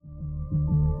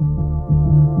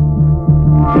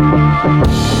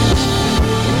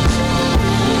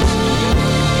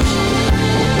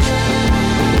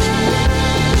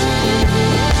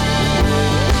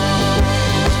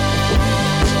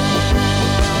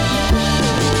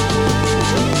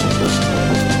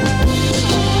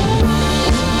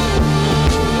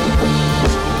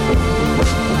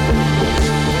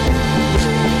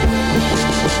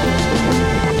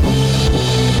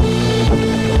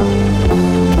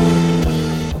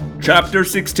Chapter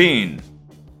 16.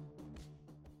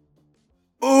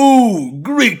 O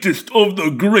greatest of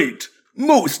the great,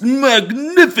 most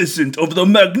magnificent of the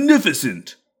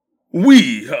magnificent,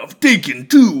 we have taken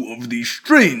 2 of these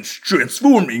strange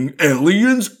transforming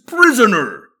aliens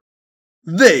prisoner.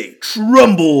 They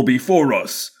tremble before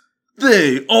us.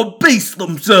 They abase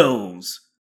themselves.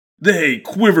 They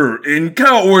quiver in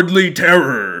cowardly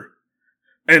terror.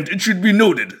 And it should be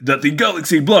noted that the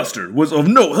Galaxy Blaster was of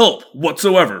no help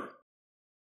whatsoever.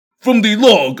 From the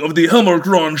log of the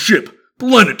Helmarkron ship,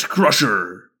 Planet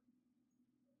Crusher.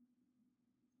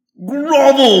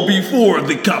 Grovel before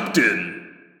the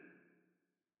captain!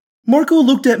 Marco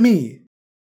looked at me.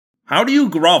 How do you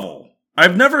grovel?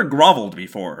 I've never groveled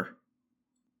before.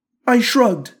 I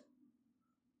shrugged.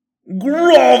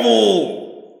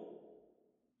 Grovel!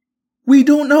 We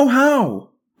don't know how,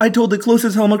 I told the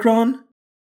closest Helmarkron.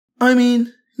 I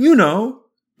mean, you know,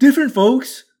 different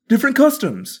folks, different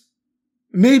customs.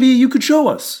 Maybe you could show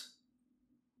us.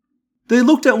 They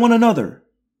looked at one another.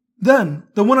 Then,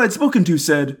 the one I'd spoken to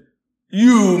said,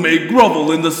 You may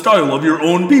grovel in the style of your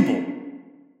own people.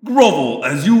 Grovel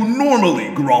as you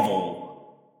normally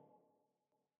grovel.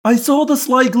 I saw the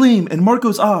sly gleam in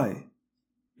Marco's eye.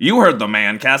 You heard the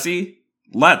man, Cassie.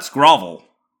 Let's grovel.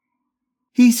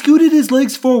 He scooted his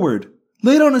legs forward,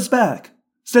 laid on his back,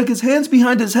 stuck his hands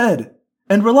behind his head,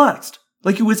 and relaxed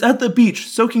like he was at the beach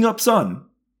soaking up sun.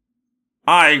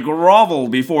 I grovel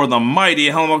before the mighty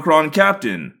Helmarkron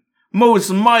captain, most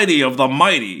mighty of the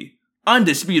mighty,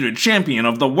 undisputed champion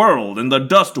of the world in the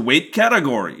dust weight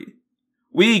category.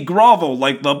 We grovel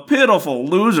like the pitiful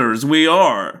losers we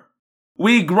are.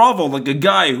 We grovel like a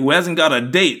guy who hasn't got a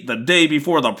date the day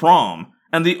before the prom,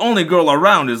 and the only girl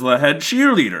around is the head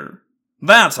cheerleader.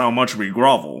 That's how much we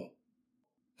grovel.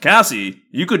 Cassie,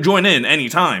 you could join in any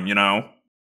time, you know.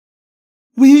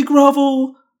 We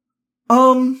grovel,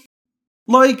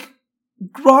 like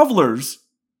grovelers.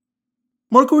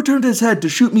 Marco turned his head to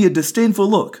shoot me a disdainful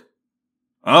look.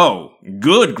 Oh,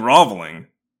 good groveling.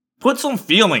 Put some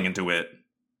feeling into it.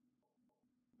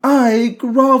 I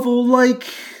grovel like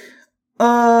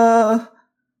a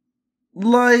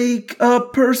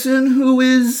person who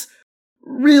is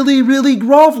really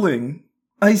groveling,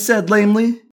 I said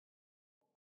lamely.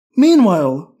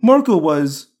 Meanwhile, Marco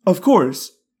was, of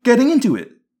course, getting into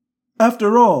it.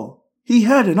 After all, he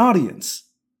had an audience.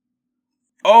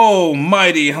 Oh,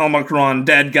 mighty Helmarkron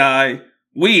dead guy.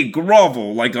 We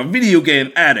grovel like a video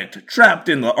game addict trapped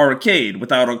in the arcade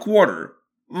without a quarter.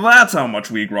 That's how much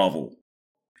we grovel.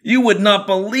 You would not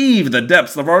believe the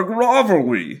depths of our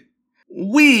grovelry.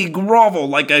 We grovel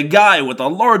like a guy with a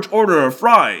large order of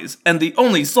fries, and the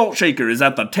only salt shaker is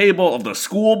at the table of the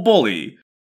school bully.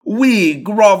 We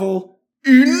grovel.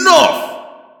 Enough!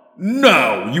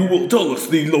 Now you will tell us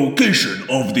the location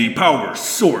of the power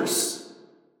source.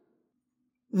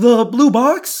 The blue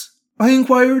box? I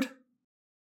inquired.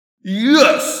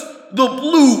 Yes, the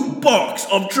blue box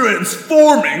of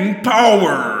transforming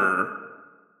power.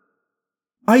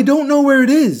 I don't know where it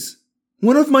is.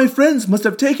 One of my friends must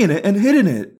have taken it and hidden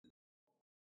it.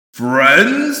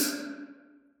 Friends?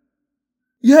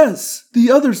 Yes,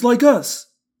 the others like us.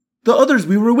 The others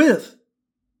we were with.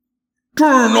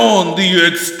 Turn on the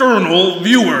external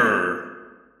viewer.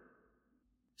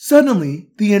 Suddenly,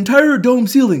 the entire dome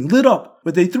ceiling lit up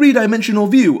with a 3-dimensional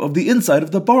view of the inside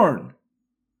of the barn.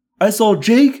 I saw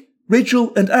Jake,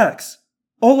 Rachel, and Axe,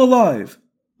 all alive,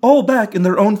 all back in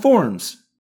their own forms.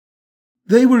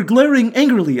 They were glaring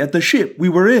angrily at the ship we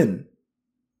were in.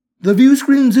 The view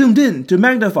screen zoomed in to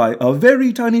magnify a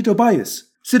very tiny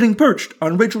Tobias sitting perched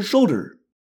on Rachel's shoulder.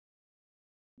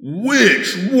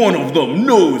 Which one of them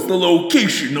knows the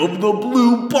location of the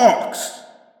blue box?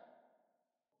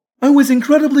 I was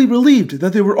incredibly relieved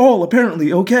that they were all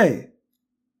apparently okay.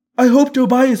 I hoped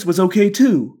Tobias was okay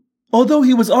too, although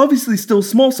he was obviously still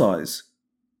small size.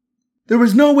 There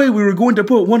was no way we were going to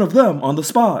put one of them on the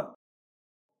spot.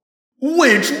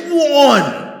 Which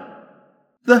one?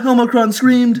 The Helmarkron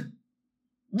screamed.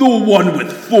 The one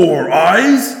with 4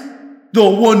 eyes? The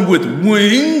one with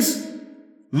wings?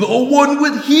 The one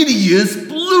with hideous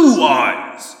blue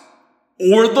eyes?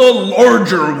 Or the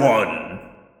larger one?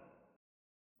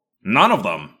 None of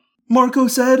them, Marco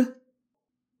said.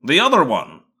 The other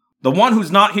one. The one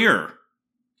who's not here.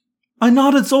 I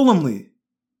nodded solemnly.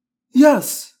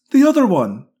 Yes, the other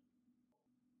one.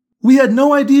 We had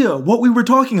no idea what we were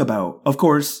talking about, of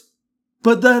course.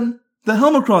 But then, the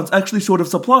Helmicrons actually sort of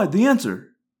supplied the answer.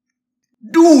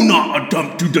 Do not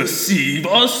attempt to deceive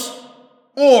us.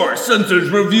 Our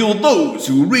sensors reveal those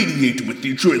who radiate with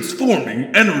the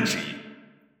transforming energy.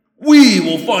 We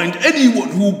will find anyone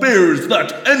who bears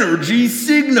that energy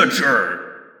signature.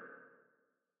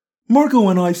 Marco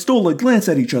and I stole a glance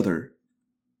at each other.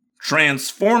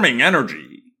 Transforming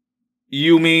energy?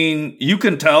 You mean you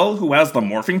can tell who has the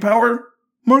morphing power?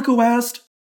 Marco asked.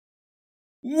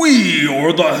 We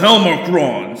are the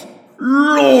Helmicrons,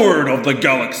 Lord of the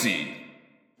Galaxy.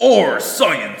 Our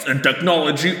science and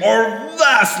technology are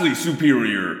vastly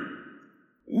superior.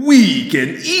 We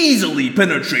can easily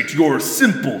penetrate your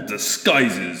simple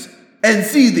disguises and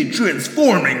see the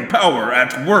transforming power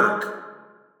at work.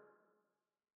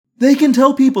 They can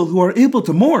tell people who are able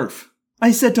to morph,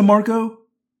 I said to Marco.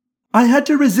 I had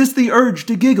to resist the urge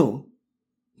to giggle.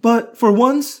 But for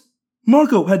once,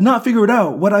 Marco had not figured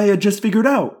out what I had just figured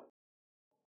out.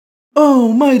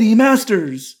 Oh, mighty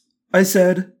masters, I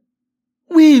said.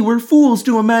 We were fools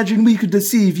to imagine we could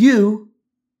deceive you.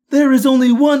 There is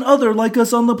only one other like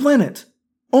us on the planet.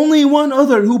 Only one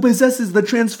other who possesses the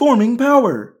transforming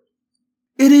power.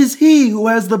 It is he who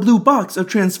has the blue box of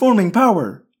transforming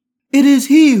power. It is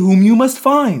he whom you must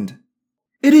find.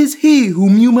 It is he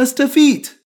whom you must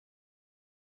defeat.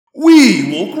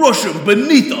 We will crush him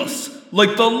beneath us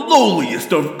like the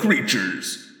lowliest of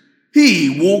creatures.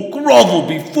 He will grovel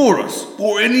before us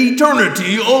for an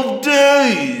eternity of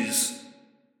days.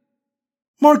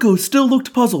 Marco still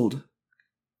looked puzzled.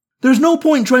 There's no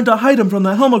point trying to hide him from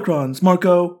the Helmicrons,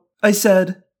 Marco, I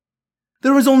said.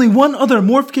 There is only one other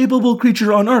morph-capable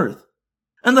creature on Earth,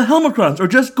 and the Helmicrons are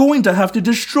just going to have to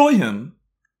destroy him.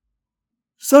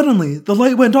 Suddenly, the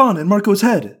light went on in Marco's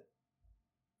head.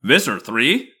 Visser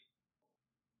 3?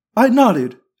 I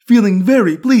nodded, feeling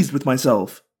very pleased with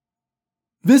myself.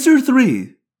 Visser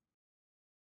 3.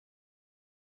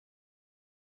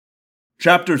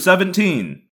 Chapter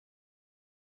 17.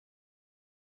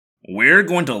 We're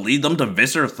going to lead them to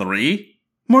Visser 3?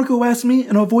 Marco asked me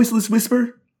in a voiceless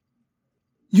whisper.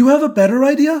 You have a better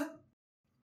idea?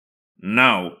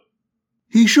 No.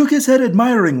 He shook his head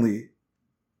admiringly.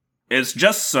 It's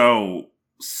just so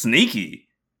sneaky.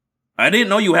 I didn't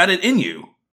know you had it in you.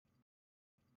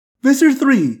 Visser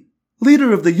 3,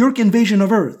 leader of the Yeerk invasion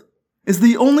of Earth, is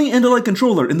the only Andalite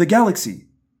controller in the galaxy.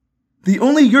 The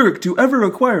only Yeerk to ever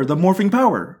acquire the morphing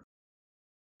power.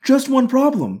 Just one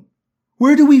problem.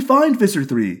 Where do we find Visser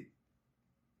 3?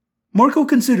 Marco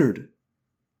considered.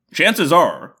 Chances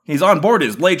are, he's on board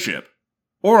his blade ship.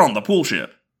 Or on the pool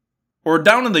ship. Or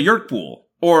down in the Yeerk pool.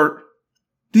 Or...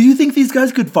 Do you think these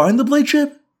guys could find the blade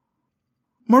ship?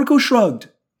 Marco shrugged.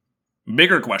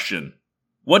 Bigger question.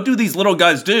 What do these little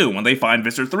guys do when they find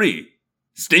Visser 3?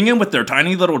 Sting him with their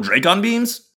tiny little Dracon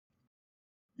beams?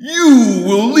 You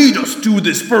will lead us to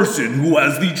this person who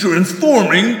has the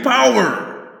transforming power.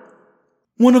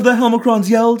 One of the Helmicrons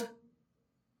yelled.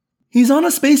 He's on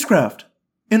a spacecraft.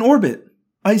 In orbit,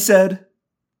 I said.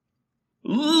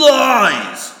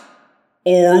 Lies!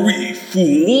 Are we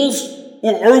fools?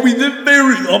 Or are we the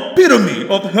very epitome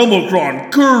of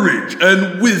Helmicron courage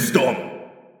and wisdom?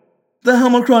 The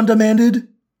Helmicron demanded.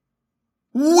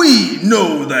 We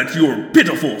know that your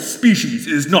pitiful species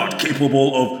is not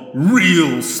capable of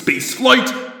real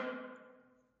spaceflight.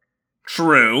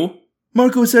 True,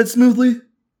 Marco said smoothly.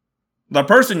 The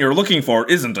person you're looking for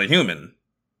isn't a human.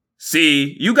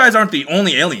 See, you guys aren't the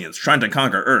only aliens trying to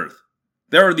conquer Earth.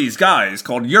 There are these guys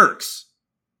called Yeerks.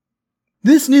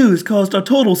 This news caused a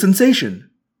total sensation.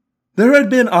 There had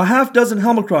been a half-dozen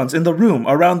Helmicrons in the room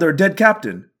around their dead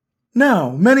captain.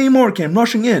 Now, many more came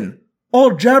rushing in,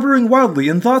 all jabbering wildly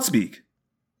in Thoughtspeak.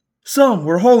 Some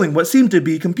were hauling what seemed to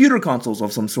be computer consoles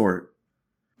of some sort.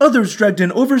 Others dragged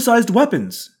in oversized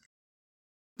weapons.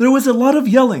 There was a lot of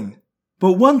yelling,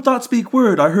 but one Thoughtspeak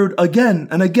word I heard again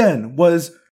and again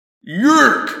was,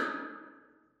 Yeerk!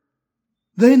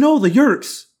 They know the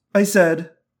Yeerks, I said.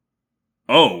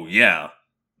 Oh, yeah.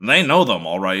 They know them,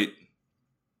 all right.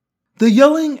 The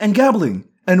yelling and gabbling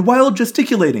and wild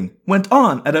gesticulating went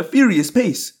on at a furious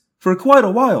pace for quite a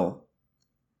while.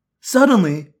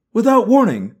 Suddenly, without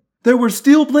warning, there were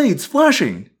steel blades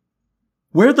flashing.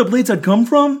 Where the blades had come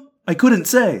from, I couldn't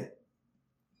say.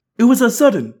 It was a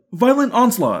sudden, violent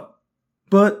onslaught,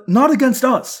 but not against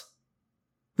us.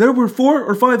 There were 4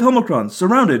 or 5 Helmicrons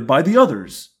surrounded by the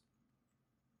others.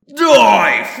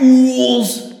 Die,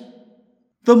 fools!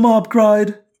 The mob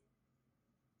cried.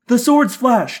 The swords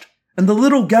flashed, and the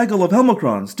little gaggle of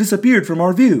Helmicrons disappeared from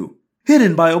our view,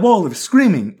 hidden by a wall of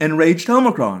screaming, enraged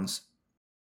Helmicrons.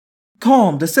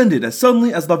 Calm descended as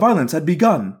suddenly as the violence had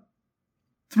begun.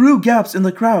 Through gaps in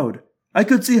the crowd, I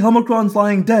could see Helmicrons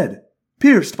lying dead,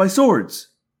 pierced by swords.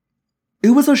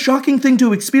 It was a shocking thing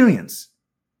to experience,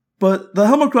 but the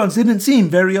Helmicrons didn't seem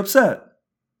very upset.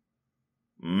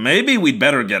 Maybe we'd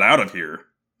better get out of here,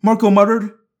 Marco muttered.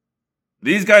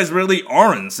 These guys really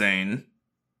are insane.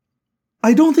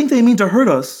 I don't think they mean to hurt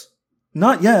us.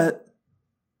 Not yet.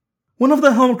 One of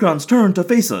the Helmicrons turned to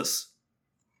face us.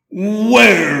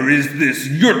 Where is this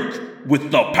Yeerk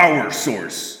with the power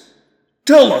source?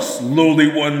 Tell us,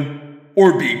 lowly one,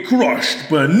 or be crushed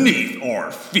beneath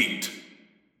our feet.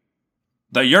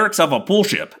 The Yeerks have a pool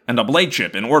ship and a blade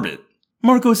ship in orbit,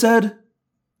 Marco said.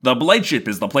 The blade ship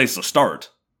is the place to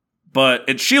start. But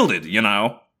it's shielded, you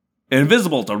know.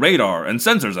 Invisible to radar and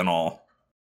sensors and all.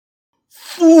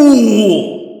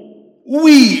 Fool!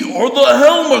 We are the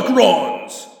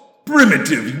Helmicrons!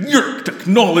 Primitive Yeerk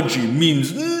technology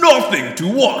means nothing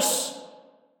to us!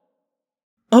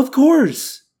 Of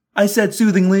course, I said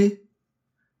soothingly.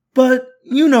 But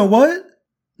you know what?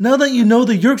 Now that you know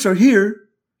the Yeerks are here,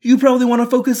 you probably want to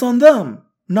focus on them,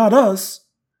 not us.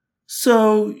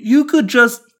 So you could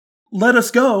just let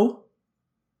us go.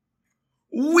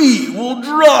 We will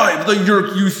drive the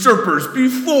Yeerk usurpers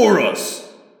before us.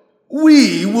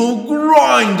 We will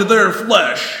grind their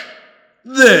flesh.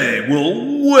 They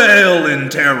will wail in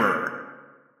terror.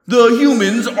 The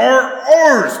humans are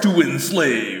ours to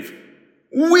enslave.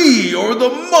 We are the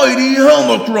mighty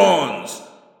Helmicrons,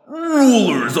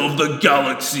 rulers of the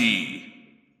galaxy.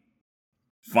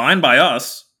 Fine by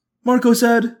us, Marco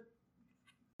said.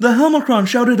 The Helmicron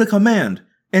shouted a command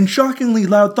in shockingly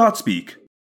loud thought-speak.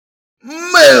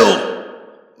 Mail!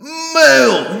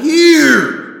 Mail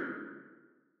here!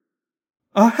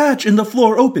 A hatch in the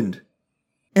floor opened,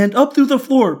 and up through the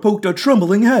floor poked a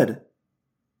trembling head.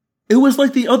 It was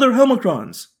like the other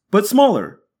Helmicrons, but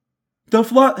smaller. The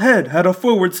flat head had a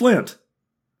forward slant.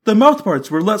 The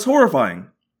mouthparts were less horrifying.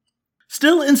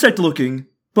 Still insect-looking,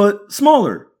 but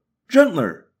smaller,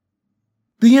 gentler.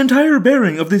 The entire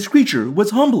bearing of this creature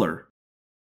was humbler.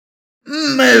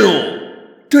 Mail!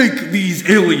 Take these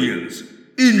aliens.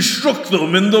 Instruct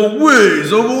them in the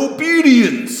ways of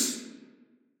obedience.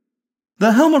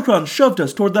 The Helmicron shoved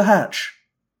us toward the hatch.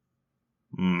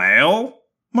 Mail?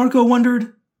 Marco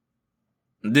wondered.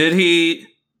 Did he...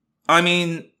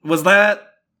 was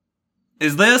that...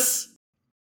 Is this?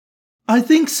 I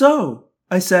think so,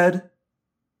 I said.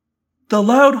 The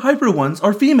loud hyper ones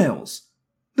are females.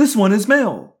 This one is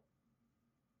male.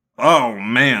 Oh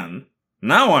man,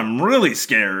 now I'm really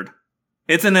scared.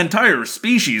 It's an entire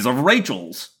species of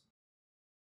Rachels.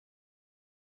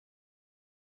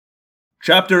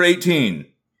 Chapter 18.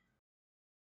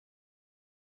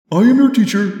 I am your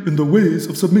teacher in the ways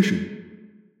of submission.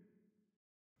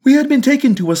 We had been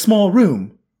taken to a small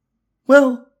room.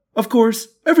 Well, of course,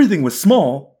 everything was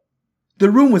small.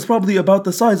 The room was probably about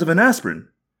the size of an aspirin.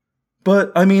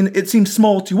 But, it seemed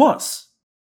small to us.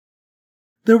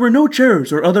 There were no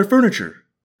chairs or other furniture.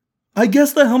 I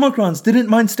guess the Helmicrons didn't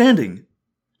mind standing.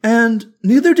 And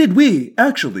neither did we,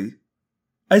 actually.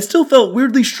 I still felt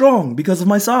weirdly strong because of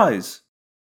my size.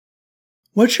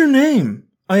 What's your name?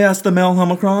 I asked the male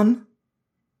Helmicron.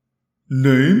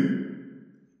 Name?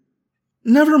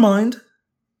 Never mind.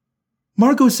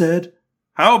 Marco said,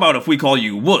 How about if we call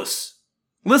you Wuss?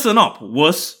 Listen up,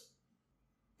 Wuss.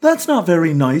 That's not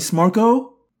very nice,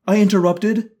 Marco, I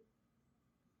interrupted.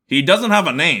 He doesn't have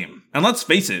a name, and let's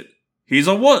face it, he's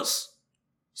a wuss.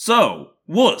 So,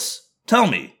 Wuss, tell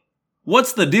me,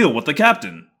 what's the deal with the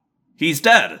captain? He's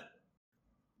dead.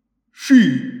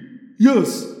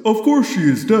 Yes, of course she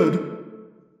is dead.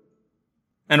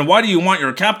 And why do you want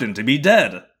your captain to be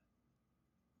dead?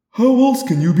 How else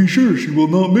can you be sure she will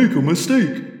not make a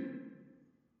mistake?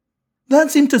 That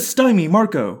seemed to stymie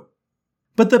Marco.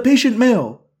 But the patient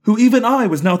male, who even I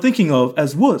was now thinking of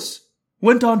as Wuss,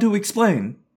 went on to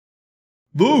explain.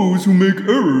 Those who make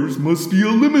errors must be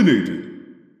eliminated.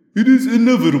 It is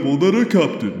inevitable that a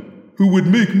captain, who would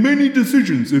make many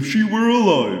decisions if she were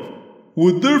alive,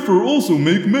 would therefore also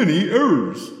make many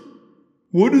errors.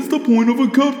 What is the point of a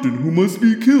captain who must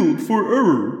be killed for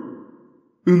error?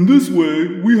 In this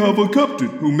way, we have a captain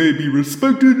who may be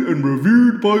respected and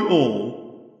revered by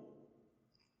all.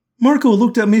 Marco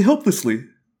looked at me helplessly.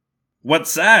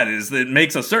 What's sad is that it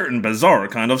makes a certain bizarre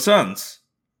kind of sense.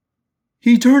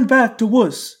 He turned back to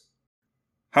Wuss.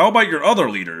 How about your other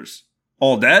leaders?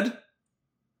 All dead?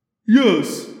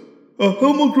 Yes. A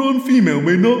Helmicron female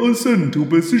may not ascend to a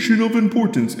position of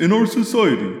importance in our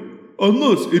society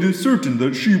unless it is certain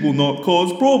that she will not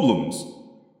cause problems.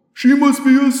 She must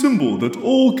be a symbol that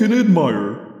all can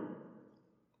admire.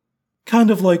 Kind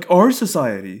of like our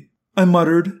society, I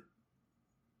muttered.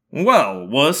 Well,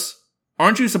 wuss,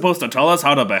 aren't you supposed to tell us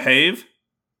how to behave?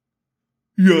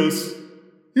 Yes,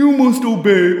 you must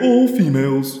obey all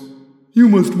females. You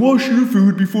must wash your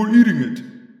food before eating it.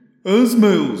 As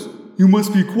males, you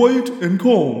must be quiet and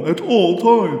calm at all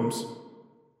times.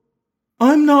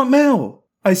 I'm not male,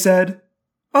 I said.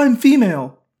 I'm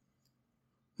female.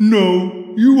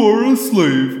 No, you are a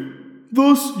slave.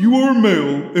 Thus, you are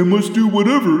male and must do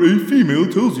whatever a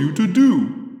female tells you to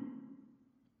do.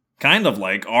 Kind of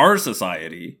like our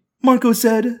society. Marco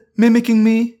said, mimicking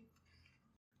me.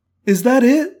 Is that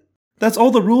it? That's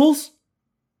all the rules?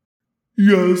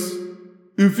 Yes.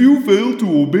 If you fail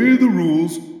to obey the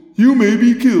rules, you may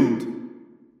be killed.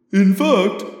 In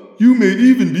fact, you may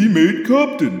even be made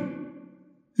captain.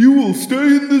 You will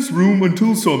stay in this room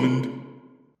until summoned.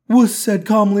 Wuss said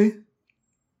calmly.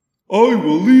 I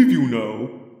will leave you now.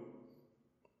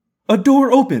 A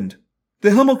door opened. The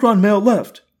Helmicron male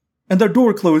left, and the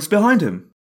door closed behind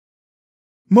him.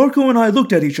 Marco and I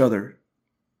looked at each other.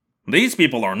 These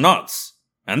people are nuts,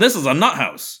 and this is a nut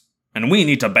house, and we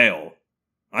need to bail.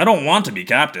 I don't want to be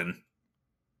captain.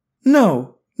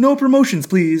 No promotions,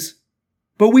 please.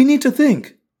 But we need to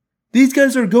think. These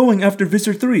guys are going after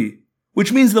Visser 3,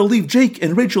 which means they'll leave Jake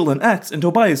and Rachel and Axe and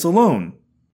Tobias alone.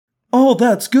 All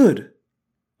that's good.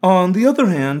 On the other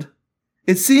hand,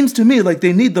 it seems to me like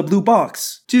they need the blue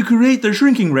box to create their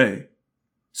shrinking ray.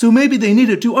 So maybe they need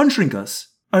it to unshrink us,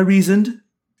 I reasoned.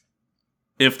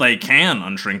 If they can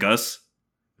unshrink us.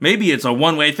 Maybe it's a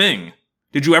one-way thing.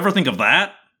 Did you ever think of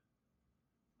that?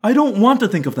 I don't want to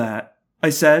think of that, I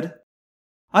said.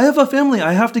 I have a family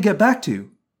I have to get back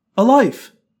to. A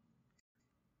life.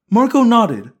 Marco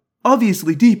nodded,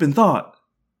 obviously deep in thought.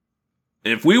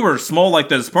 If we were small like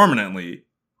this permanently,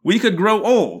 we could grow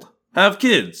old, have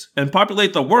kids, and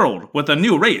populate the world with a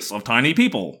new race of tiny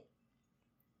people.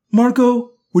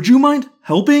 Marco, would you mind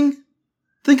helping?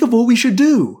 Think of what we should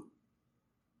do.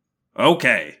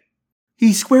 Okay.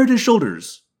 He squared his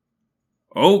shoulders.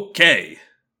 Okay.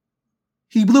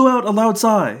 He blew out a loud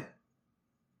sigh.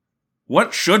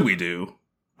 What should we do?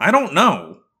 I don't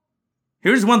know.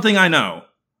 Here's one thing I know.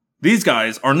 These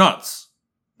guys are nuts.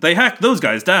 They hacked those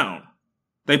guys down.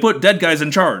 They put dead guys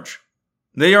in charge.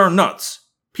 They are nuts.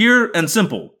 Pure and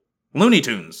simple. Looney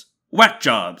Tunes. Whack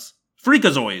jobs.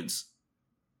 Freakazoids.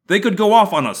 They could go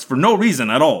off on us for no reason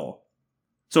at all.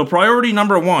 So priority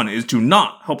number 1 is to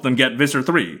not help them get Visser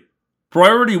 3.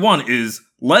 Priority 1 is,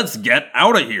 let's get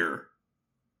out of here.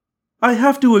 I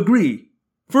have to agree.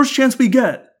 First chance we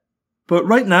get. But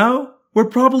right now, we're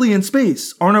probably in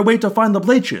space on our way to find the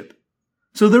blade ship.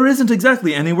 So there isn't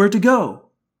exactly anywhere to go.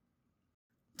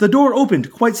 The door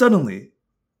opened quite suddenly.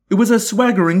 It was a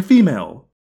swaggering female.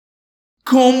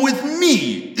 Come with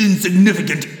me,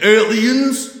 insignificant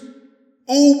aliens.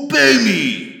 Obey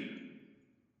me.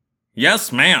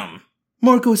 Yes, ma'am.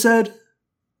 Marco said.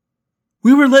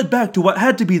 We were led back to what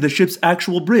had to be the ship's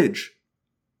actual bridge.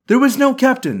 There was no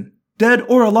captain, dead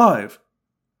or alive.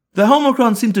 The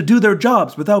Helmicrons seemed to do their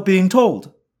jobs without being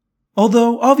told.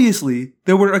 Although, obviously,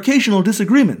 there were occasional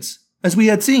disagreements, as we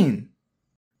had seen.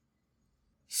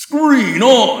 Screen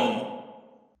on!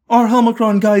 Our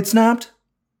Helmicron guide snapped.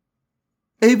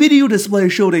 A video display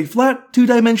showed a flat,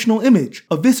 two-dimensional image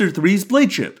of Visser 3's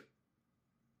blade ship.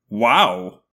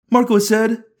 Wow. Marco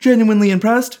said, genuinely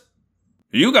impressed.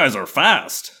 You guys are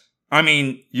fast. I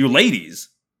mean, you ladies.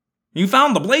 You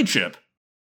found the blade ship.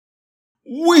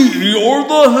 We are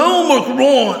the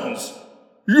Helmicrons!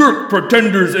 Yerk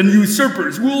pretenders and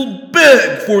usurpers will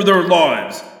beg for their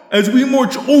lives as we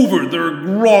march over their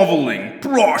groveling,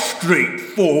 prostrate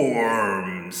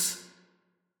forms.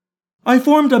 I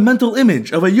formed a mental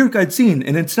image of a Yerk I'd seen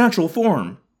in its natural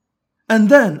form, and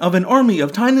then of an army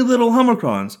of tiny little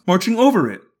Helmicrons marching over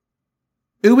it.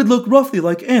 It would look roughly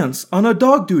like ants on a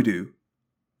dog doo-doo.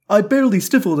 I barely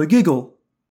stifled a giggle.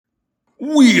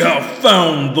 We have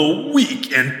found the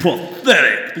weak and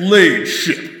pathetic blade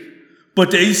ship,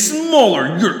 but a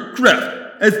smaller Yerk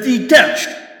craft has detached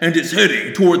and is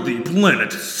heading toward the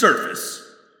planet's surface.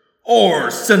 Our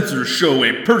sensors show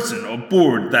a person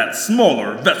aboard that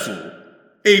smaller vessel,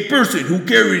 a person who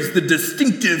carries the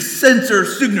distinctive sensor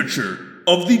signature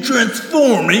of the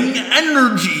transforming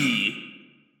energy.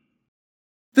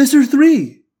 Visser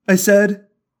 3, I said.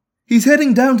 He's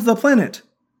heading down to the planet.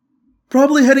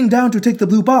 Probably heading down to take the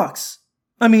blue box.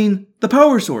 I mean, the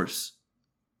power source.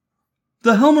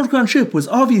 The Helmicron ship was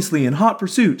obviously in hot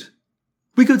pursuit.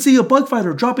 We could see a bug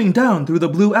fighter dropping down through the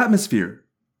blue atmosphere.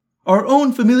 Our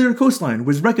own familiar coastline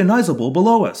was recognizable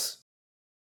below us.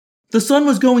 The sun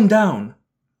was going down.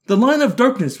 The line of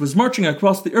darkness was marching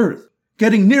across the earth,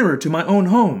 getting nearer to my own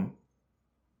home.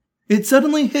 It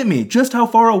suddenly hit me just how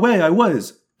far away I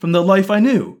was from the life I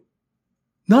knew.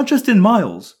 Not just in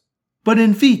miles, but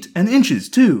in feet and inches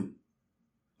too.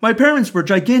 My parents were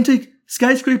gigantic,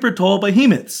 skyscraper-tall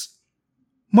behemoths.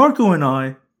 Marco and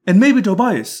I, and maybe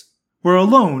Tobias, were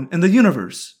alone in the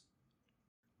universe.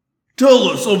 Tell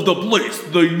us of the place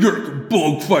the Yerk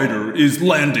Bug Fighter is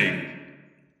landing.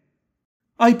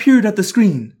 I peered at the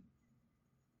screen.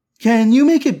 Can you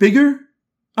make it bigger?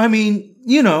 I mean,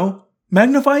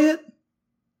 magnify it?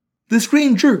 The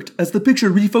screen jerked as the picture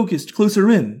refocused closer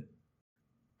in.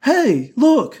 Hey,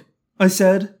 look, I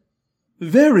said.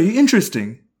 Very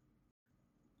interesting.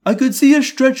 I could see a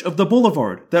stretch of the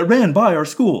boulevard that ran by our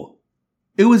school.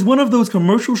 It was one of those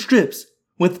commercial strips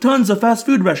with tons of fast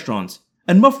food restaurants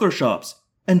and muffler shops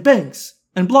and banks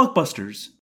and blockbusters.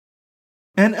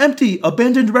 An empty,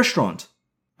 abandoned restaurant.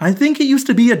 I think it used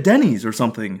to be a Denny's or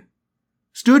something.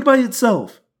 Stood by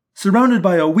itself, surrounded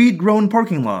by a weed-grown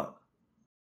parking lot.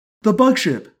 The bug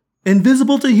ship,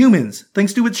 invisible to humans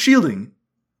thanks to its shielding,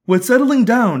 was settling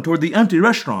down toward the empty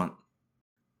restaurant.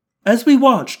 As we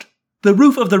watched, the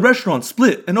roof of the restaurant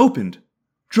split and opened,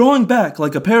 drawing back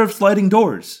like a pair of sliding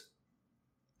doors.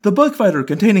 The bug fighter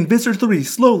containing Visser 3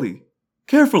 slowly,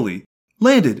 carefully,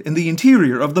 landed in the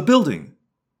interior of the building.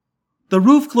 The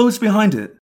roof closed behind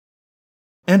it.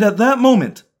 And at that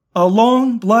moment, a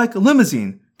long, black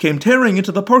limousine came tearing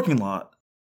into the parking lot.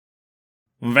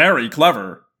 Very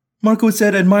clever, Marco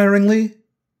said admiringly.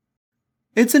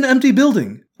 It's an empty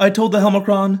building, I told the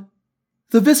Helmicron.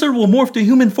 The Visser will morph to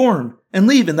human form and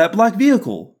leave in that black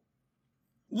vehicle.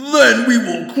 Then we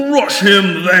will crush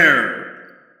him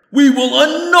there. We will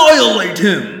annihilate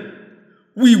him.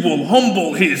 We will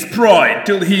humble his pride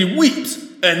till he weeps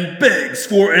and begs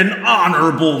for an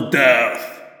honorable death.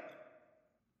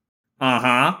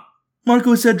 Uh-huh,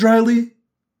 Marco said dryly.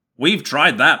 We've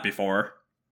tried that before.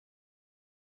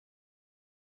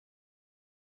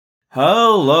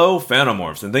 Hello,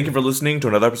 Phantomorphs, and thank you for listening to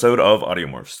another episode of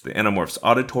Audiomorphs, the Animorphs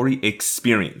auditory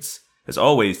experience. As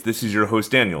always, this is your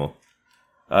host, Daniel.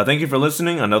 Thank you for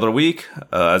listening another week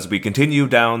as we continue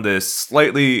down this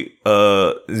slightly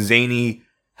zany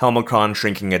Helmicron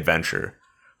shrinking adventure.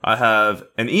 I have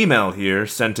an email here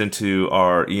sent into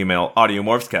our email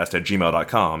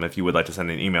audiomorphscast@gmail.com if you would like to send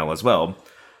an email as well,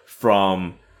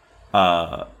 from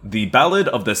The Ballad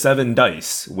of the Seven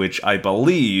Dice, which I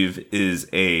believe is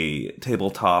a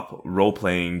tabletop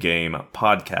role-playing game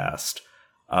podcast.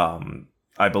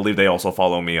 I believe they also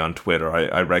follow me on Twitter.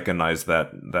 I recognize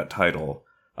that title.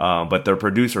 But their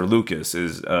producer, Lucas,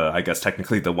 is, I guess,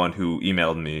 technically the one who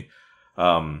emailed me.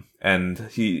 And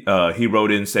he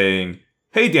wrote in saying,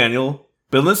 "Hey Daniel,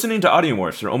 been listening to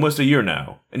Audiomorphs for almost a year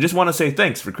now, and just want to say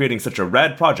thanks for creating such a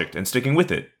rad project and sticking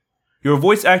with it. Your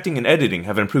voice acting and editing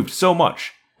have improved so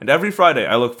much, and every Friday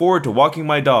I look forward to walking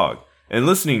my dog and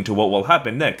listening to what will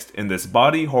happen next in this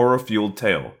body horror-fueled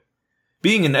tale.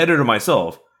 Being an editor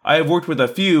myself, I have worked with a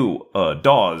few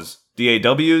DAWs,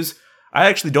 DAWs, I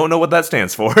actually don't know what that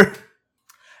stands for.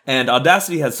 And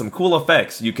Audacity has some cool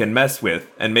effects you can mess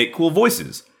with and make cool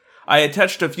voices. I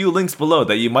attached a few links below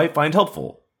that you might find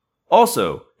helpful.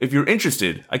 Also, if you're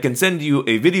interested, I can send you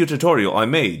a video tutorial I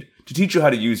made to teach you how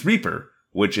to use Reaper,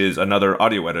 which is another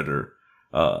audio editor.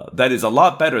 That is a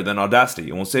lot better than Audacity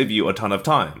and will save you a ton of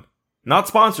time. Not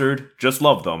sponsored, just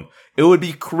love them. It would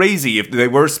be crazy if they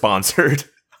were sponsored.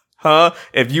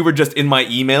 If you were just in my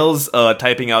emails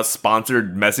typing out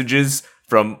sponsored messages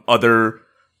from other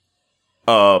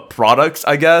products,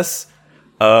 I guess.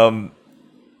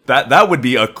 That would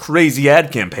be a crazy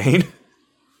ad campaign.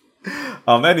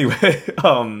 Anyway,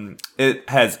 it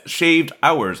has shaved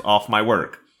hours off my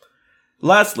work.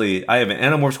 Lastly, I have an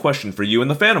Animorphs question for you and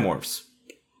the Phantomorphs.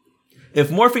 If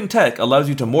morphing tech allows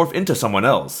you to morph into someone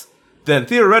else, then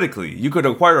theoretically you could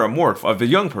acquire a morph of the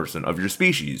young person of your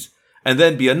species, and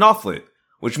then be a Nothlit,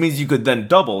 which means you could then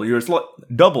double your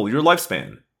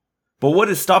lifespan. But what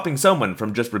is stopping someone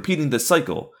from just repeating this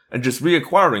cycle and just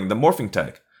reacquiring the morphing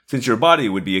tech, since your body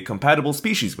would be a compatible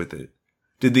species with it?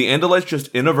 Did the Andalites just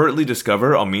inadvertently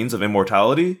discover a means of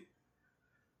immortality?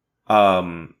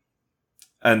 And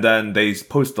then they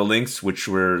post the links, which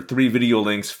were 3 video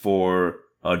links for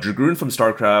Dragoon from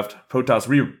StarCraft, Protoss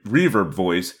Reverb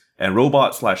voice, and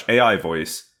Robot/AI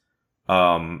voice.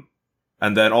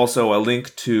 And then also a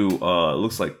link to,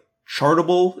 looks like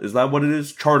Chartable, is that what it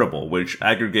is? Chartable, which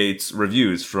aggregates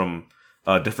reviews from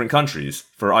different countries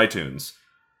for iTunes.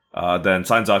 Then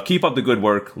signs off, "Keep up the good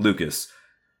work, Lucas."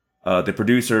 the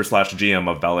producer / GM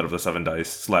of Ballad of the Seven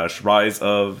Dice / Rise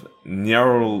of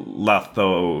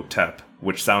Nyarlathotep,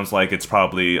 which sounds like it's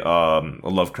probably a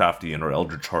Lovecraftian or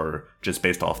Eldritch horror, just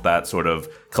based off that sort of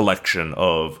collection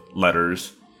of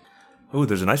letters. Oh,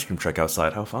 there's an ice cream truck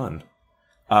outside. How fun.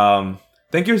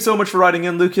 Thank you so much for writing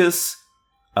in, Lucas.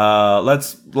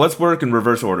 Let's work in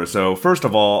reverse order. So first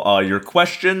of all, your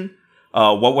question,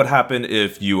 what would happen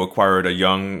if you acquired a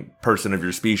young person of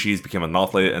your species, became a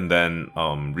Nothlit, and then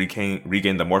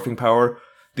regained the morphing power?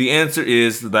 The answer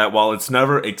is that while it's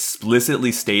never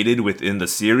explicitly stated within the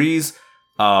series,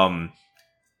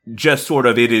 just sort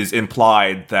of it is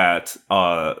implied that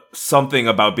something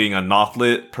about being a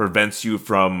Nothlit prevents you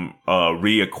from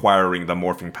reacquiring the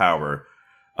morphing power.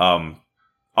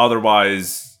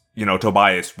 Otherwise,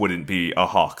 Tobias wouldn't be a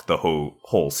hawk the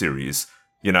whole series,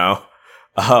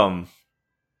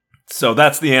 So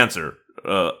that's the answer,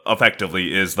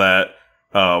 effectively, is that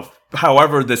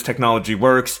however this technology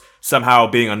works, somehow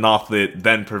being a Nothlit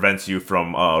then prevents you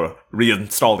from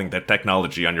reinstalling that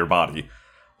technology on your body.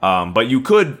 But you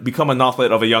could become a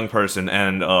Nothlit of a young person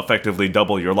and effectively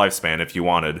double your lifespan if you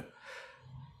wanted.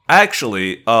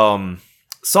 Actually,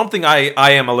 something I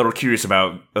am a little curious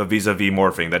about vis-a-vis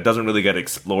morphing that doesn't really get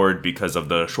explored because of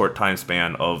the short time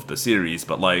span of the series,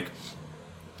 but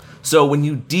so when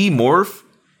you demorph,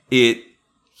 it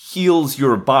heals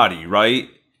your body, right?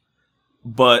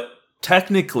 But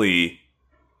technically,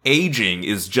 aging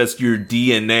is just your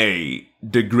DNA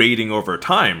degrading over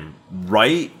time,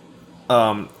 right?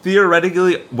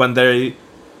 Theoretically, when they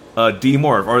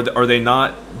demorph, are they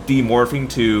not demorphing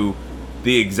to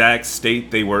the exact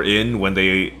state they were in when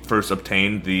they first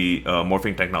obtained the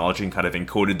morphing technology and kind of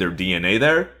encoded their DNA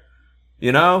there?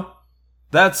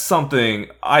 That's something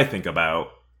I think about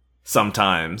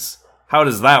sometimes. How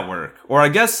does that work? Or I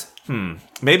guess,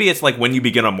 maybe it's like when you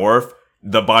begin a morph,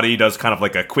 the body does kind of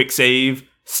like a quick save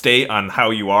state on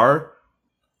how you are.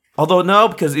 Although no,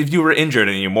 because if you were injured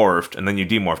and you morphed and then you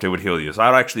demorphed, it would heal you. So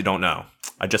I actually don't know.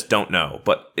 I just don't know.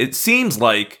 But it seems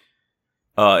like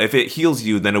if it heals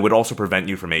you, then it would also prevent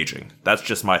you from aging. That's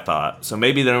just my thought. So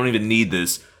maybe they don't even need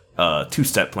this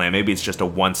 2-step plan. Maybe it's just a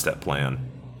 1-step plan.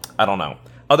 I don't know.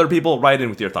 Other people, write in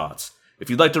with your thoughts. If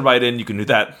you'd like to write in, you can do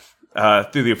that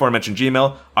through the aforementioned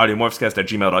Gmail,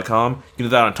 audiomorphscast@gmail.com. You can do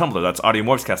that on Tumblr. That's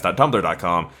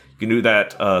audiomorphscast.tumblr.com. You can do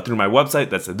that through my website.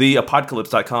 That's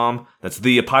theapocalypse.com. That's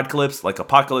the apocalypse, like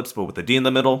apocalypse, but with a D in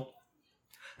the middle.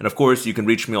 And of course, you can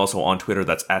reach me also on Twitter.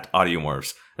 That's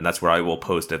 @audiomorphs. And that's where I will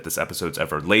post if this episode's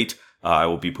ever late. I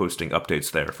will be posting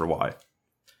updates there for why.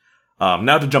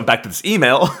 Now to jump back to this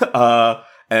email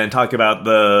and talk about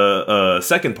the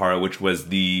second part, which was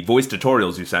the voice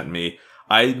tutorials you sent me.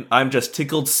 I'm just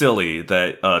tickled silly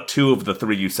that 2 of the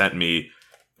 3 you sent me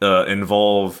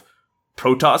involve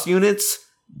Protoss units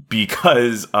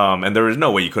because, and there is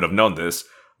no way you could have known this,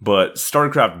 but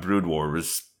StarCraft Brood War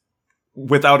was,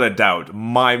 without a doubt,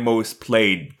 my most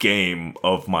played game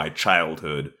of my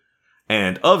childhood.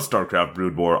 And of StarCraft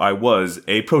Brood War, I was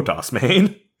a Protoss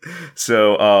main.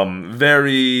 So,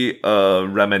 very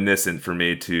reminiscent for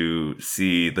me to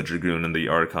see the Dragoon and the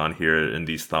Archon here in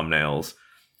these thumbnails.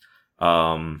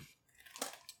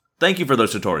 Thank you for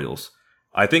those tutorials.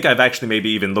 I think I've actually maybe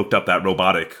even looked up that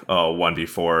robotic one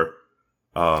before.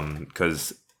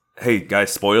 Because, hey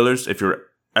guys, spoilers, if you're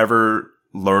ever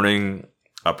learning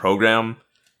a program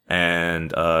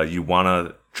and you want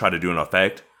to try to do an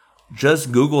effect,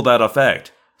 just Google that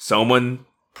effect. Someone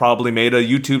probably made a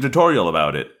YouTube tutorial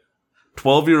about it.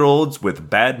 12-year-olds with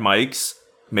bad mics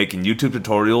making YouTube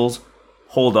tutorials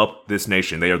hold up this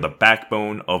nation. They are the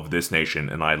backbone of this nation,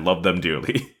 and I love them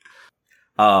dearly.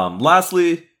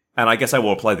 Lastly, and I guess I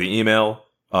will apply the email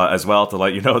as well to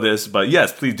let you know this, but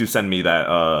yes, please do send me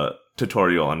that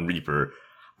tutorial on Reaper.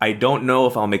 I don't know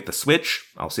if I'll make the switch.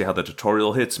 I'll see how the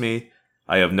tutorial hits me.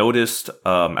 I have noticed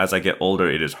as I get older,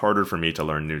 it is harder for me to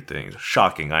learn new things.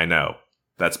 Shocking, I know.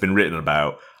 That's been written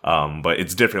about, but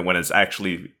it's different when it's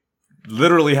actually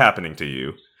literally happening to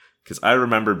you. Because I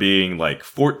remember being like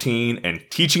 14 and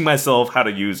teaching myself how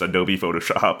to use Adobe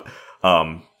Photoshop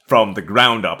from the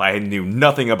ground up. I knew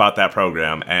nothing about that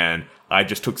program, and I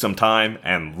just took some time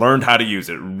and learned how to use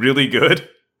it really good.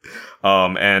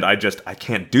 And I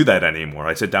can't do that anymore.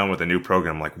 I sit down with a new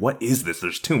program, like, what is this?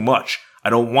 There's too much. I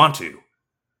don't want to.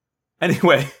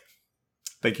 Anyway,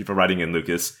 thank you for writing in,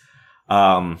 Lucas.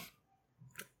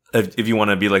 If you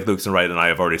want to be like Lucas and write, and I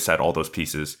have already said all those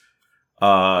pieces.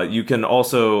 You can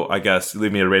also, I guess,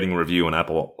 leave me a rating and review on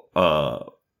Apple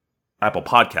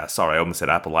Podcasts. Sorry, I almost said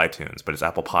Apple iTunes, but it's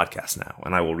Apple Podcasts now,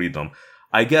 and I will read them.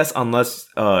 I guess unless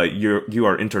you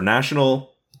are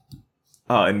international,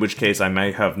 in which case I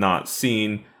may have not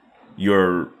seen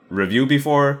your review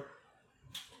before.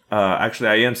 Actually,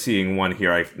 I am seeing one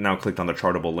here. I've now clicked on the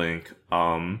Chartable link.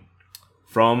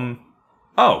 From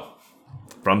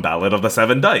Ballad of the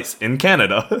Seven Dice in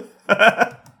Canada.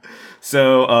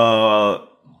 So,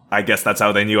 I guess that's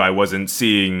how they knew I wasn't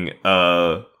seeing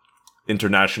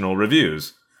international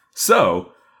reviews.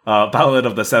 So, Ballad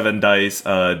of the Seven Dice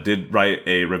did write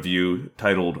a review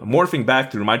titled Morphing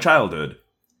Back Through My Childhood.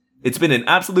 It's been an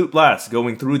absolute blast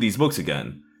going through these books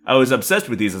again. I was obsessed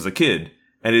with these as a kid,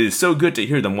 and it is so good to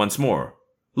hear them once more.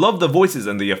 Love the voices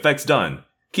and the effects done.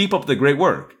 Keep up the great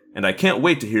work, and I can't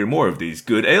wait to hear more of these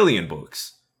good Alien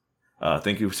books.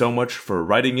 Thank you so much for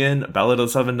writing in Ballad of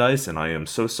the Seven Dice, and I am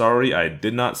so sorry I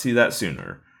did not see that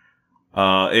sooner.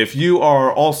 If you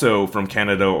are also from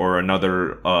Canada or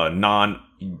another non-United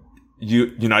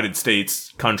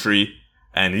States country,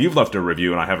 and you've left a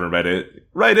review and I haven't read it,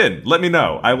 write in. Let me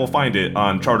know. I will find it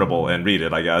on Chartable and read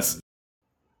it, I guess.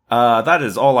 That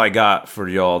is all I got for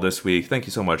y'all this week. Thank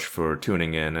you so much for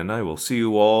tuning in, and I will see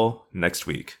you all next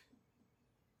week.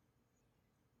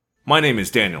 My name is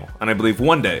Daniel, and I believe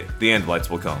one day the Andalites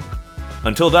will come.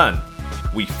 Until then,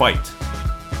 we fight.